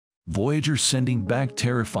Voyager sending back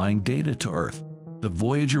terrifying data to Earth. The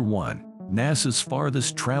Voyager One, NASA's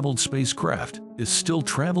farthest traveled spacecraft, is still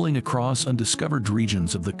traveling across undiscovered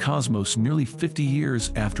regions of the cosmos nearly 50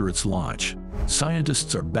 years after its launch.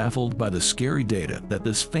 Scientists are baffled by the scary data that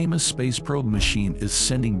this famous space probe machine is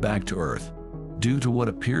sending back to Earth, due to what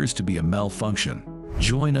appears to be a malfunction.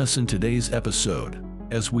 Join us in today's episode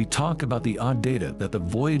as we talk about the odd data that the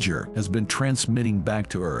Voyager has been transmitting back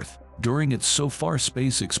to Earth during its so far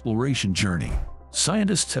space exploration journey.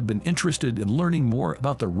 Scientists have been interested in learning more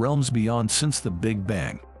about the realms beyond since the Big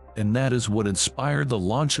Bang, and that is what inspired the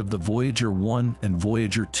launch of the Voyager One and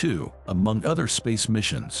Voyager Two, among other space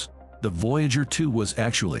missions. The Voyager 2 was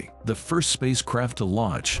actually the first spacecraft to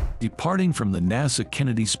launch, departing from the NASA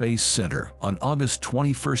Kennedy Space Center on August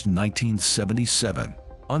 21, 1977.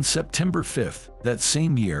 On September 5 that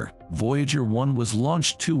same year, Voyager 1 was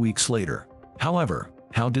launched 2 weeks later. However,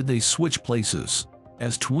 how did they switch places?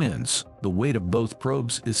 As twins, the weight of both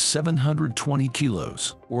probes is 720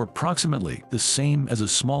 kilos, or approximately the same as a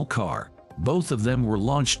small car. Both of them were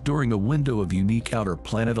launched during a window of unique outer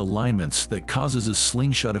planet alignments that causes a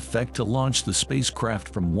slingshot effect to launch the spacecraft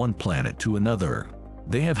from one planet to another.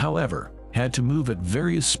 They have, however, had to move at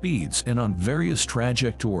various speeds and on various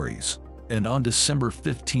trajectories. And on December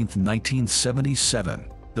 15, 1977,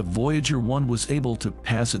 the Voyager 1 was able to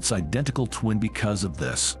pass its identical twin because of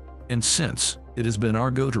this. And since, it has been our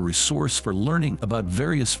go-to resource for learning about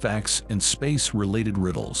various facts and space-related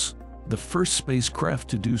riddles. The first spacecraft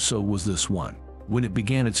to do so was this one. When it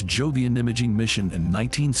began its Jovian imaging mission in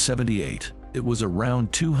 1978, it was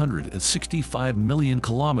around 265 million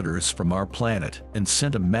kilometers from our planet and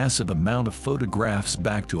sent a massive amount of photographs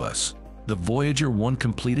back to us. The Voyager 1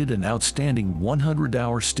 completed an outstanding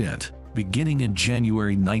 100-hour stint, beginning in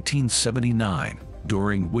January 1979,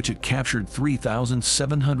 during which it captured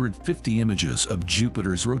 3,750 images of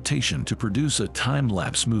Jupiter's rotation to produce a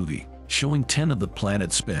time-lapse movie showing 10 of the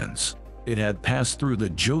planet's spins. It had passed through the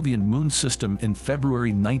Jovian moon system in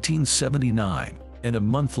February 1979, and a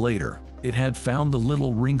month later, it had found the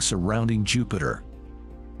little ring surrounding Jupiter.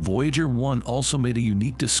 Voyager 1 also made a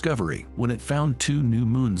unique discovery when it found 2 new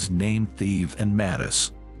moons named Thieve and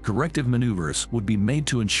Matisse. Corrective maneuvers would be made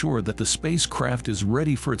to ensure that the spacecraft is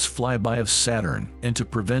ready for its flyby of Saturn and to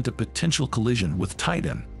prevent a potential collision with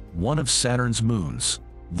Titan, one of Saturn's moons.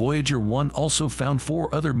 Voyager 1 also found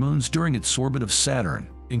 4 other moons during its orbit of Saturn,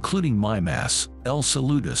 including Mimas,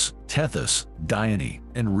 Enceladus, Tethys, Dione,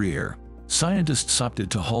 and Rhea. Scientists opted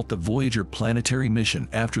to halt the Voyager planetary mission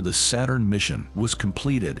after the Saturn mission was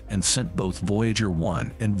completed and sent both Voyager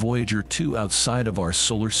 1 and Voyager 2 outside of our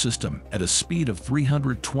solar system at a speed of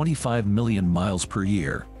 325 million miles per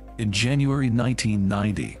year. In January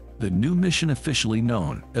 1990, the new mission officially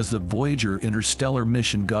known as the Voyager Interstellar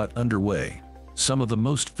mission got underway. Some of the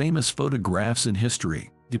most famous photographs in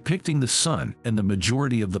history, depicting the Sun and the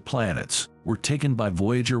majority of the planets, were taken by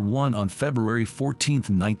Voyager 1 on February 14,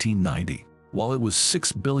 1990. While it was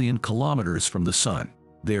 6 billion kilometers from the Sun,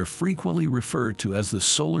 they are frequently referred to as the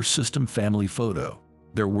Solar System Family Photo.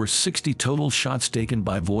 There were 60 total shots taken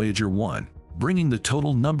by Voyager 1, bringing the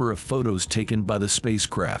total number of photos taken by the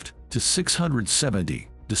spacecraft to 670,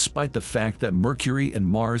 despite the fact that Mercury and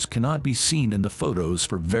Mars cannot be seen in the photos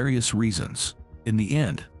for various reasons. In the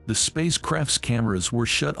end, the spacecraft's cameras were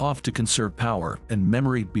shut off to conserve power and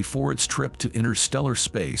memory before its trip to interstellar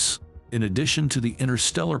space. In addition to the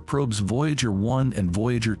interstellar probes Voyager 1 and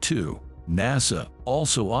Voyager 2, NASA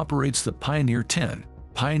also operates the Pioneer 10,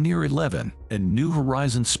 Pioneer 11, and New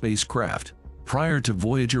Horizons spacecraft. Prior to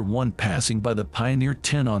Voyager 1 passing by the Pioneer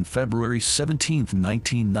 10 on February 17,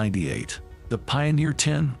 1998, the Pioneer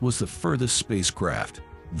 10 was the furthest spacecraft.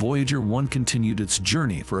 Voyager 1 continued its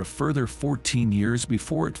journey for a further 14 years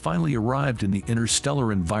before it finally arrived in the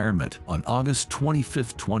interstellar environment on August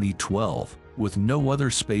 25, 2012, with no other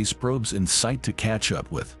space probes in sight to catch up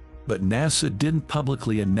with. But NASA didn't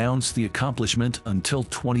publicly announce the accomplishment until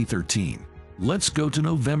 2013. Let's go to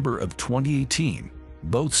November of 2018.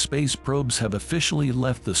 Both space probes have officially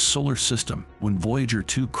left the solar system when Voyager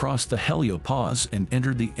 2 crossed the heliopause and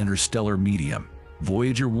entered the interstellar medium.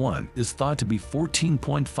 Voyager 1 is thought to be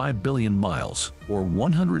 14.5 billion miles, or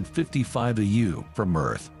 155 AU, from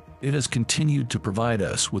Earth. It has continued to provide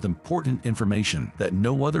us with important information that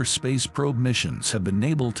no other space probe missions have been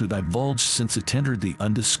able to divulge since it entered the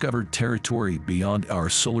undiscovered territory beyond our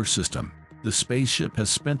solar system. The spaceship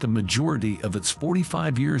has spent the majority of its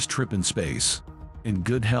 45 years trip in space in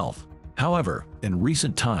good health. However, in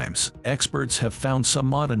recent times, experts have found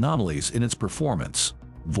some odd anomalies in its performance.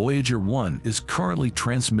 Voyager 1 is currently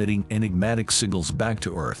transmitting enigmatic signals back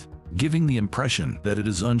to Earth, giving the impression that it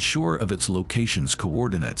is unsure of its location's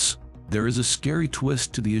coordinates. There is a scary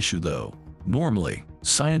twist to the issue though. Normally,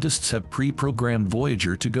 scientists have pre-programmed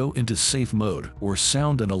Voyager to go into safe mode or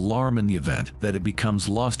sound an alarm in the event that it becomes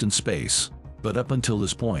lost in space. But up until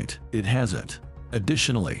this point, it hasn't.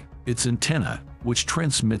 Additionally, its antenna, which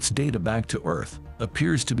transmits data back to Earth,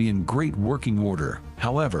 appears to be in great working order.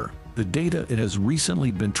 However, the data it has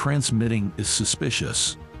recently been transmitting is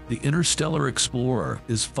suspicious. The Interstellar Explorer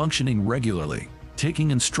is functioning regularly,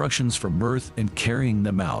 taking instructions from Earth and carrying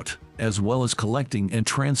them out, as well as collecting and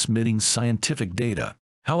transmitting scientific data.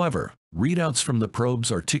 However, readouts from the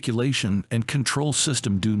probe's articulation and control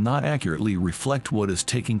system do not accurately reflect what is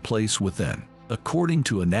taking place within. According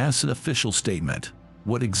to a NASA official statement,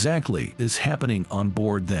 what exactly is happening on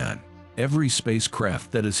board then? Every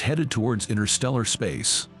spacecraft that is headed towards interstellar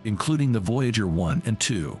space, including the Voyager 1 and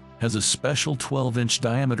 2, has a special 12-inch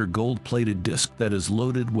diameter gold-plated disc that is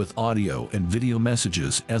loaded with audio and video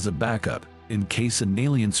messages as a backup, in case an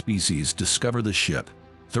alien species discover the ship.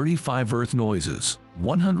 35 Earth noises,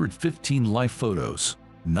 115 live photos,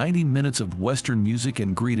 90 minutes of Western music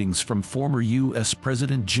and greetings from former U.S.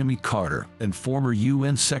 President Jimmy Carter and former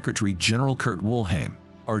UN Secretary General Kurt Wilhelm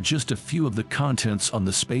are just a few of the contents on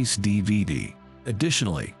the space DVD.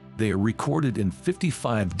 Additionally, they are recorded in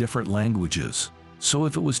 55 different languages, so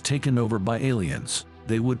if it was taken over by aliens,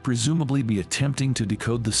 they would presumably be attempting to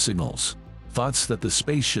decode the signals. Thoughts that the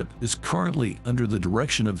spaceship is currently under the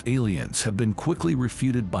direction of aliens have been quickly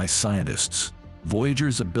refuted by scientists.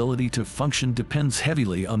 Voyager's ability to function depends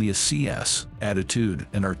heavily on the ACS, attitude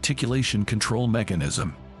and articulation control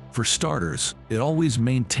mechanism. For starters, it always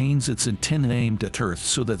maintains its antenna aimed at Earth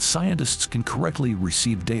so that scientists can correctly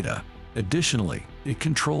receive data. Additionally, it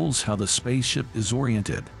controls how the spaceship is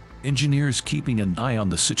oriented. Engineers keeping an eye on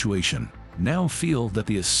the situation now feel that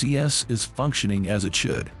the ACS is functioning as it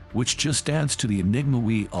should, which just adds to the enigma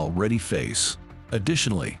we already face.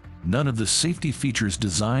 Additionally, none of the safety features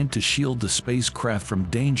designed to shield the spacecraft from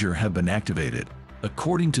danger have been activated.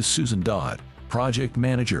 According to Susan Dodd, project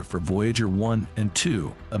manager for Voyager 1 and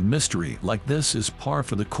 2, a mystery like this is par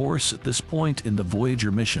for the course at this point in the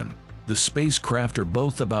Voyager mission. The spacecraft are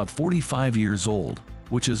both about 45 years old,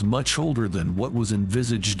 which is much older than what was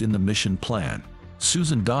envisaged in the mission plan.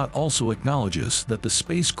 Susan Dodd also acknowledges that the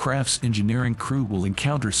spacecraft's engineering crew will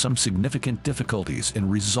encounter some significant difficulties in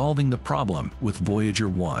resolving the problem with Voyager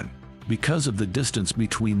 1. Because of the distance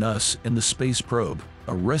between us and the space probe,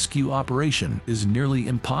 a rescue operation is nearly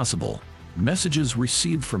impossible. Messages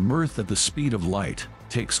received from Earth at the speed of light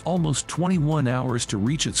takes almost 21 hours to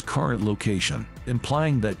reach its current location,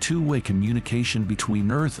 implying that two-way communication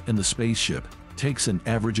between Earth and the spaceship takes an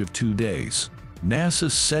average of 2 days. NASA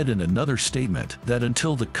said in another statement that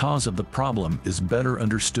until the cause of the problem is better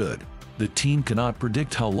understood, the team cannot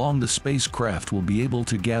predict how long the spacecraft will be able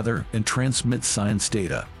to gather and transmit science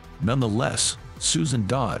data. Nonetheless, Susan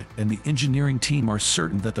Dodd and the engineering team are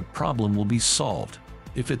certain that the problem will be solved.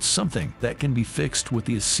 If it's something that can be fixed with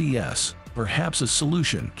the ACS, perhaps a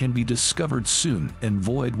solution can be discovered soon and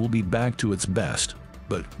Void will be back to its best.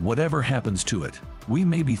 But whatever happens to it, we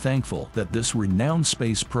may be thankful that this renowned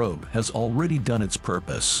space probe has already done its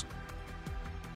purpose.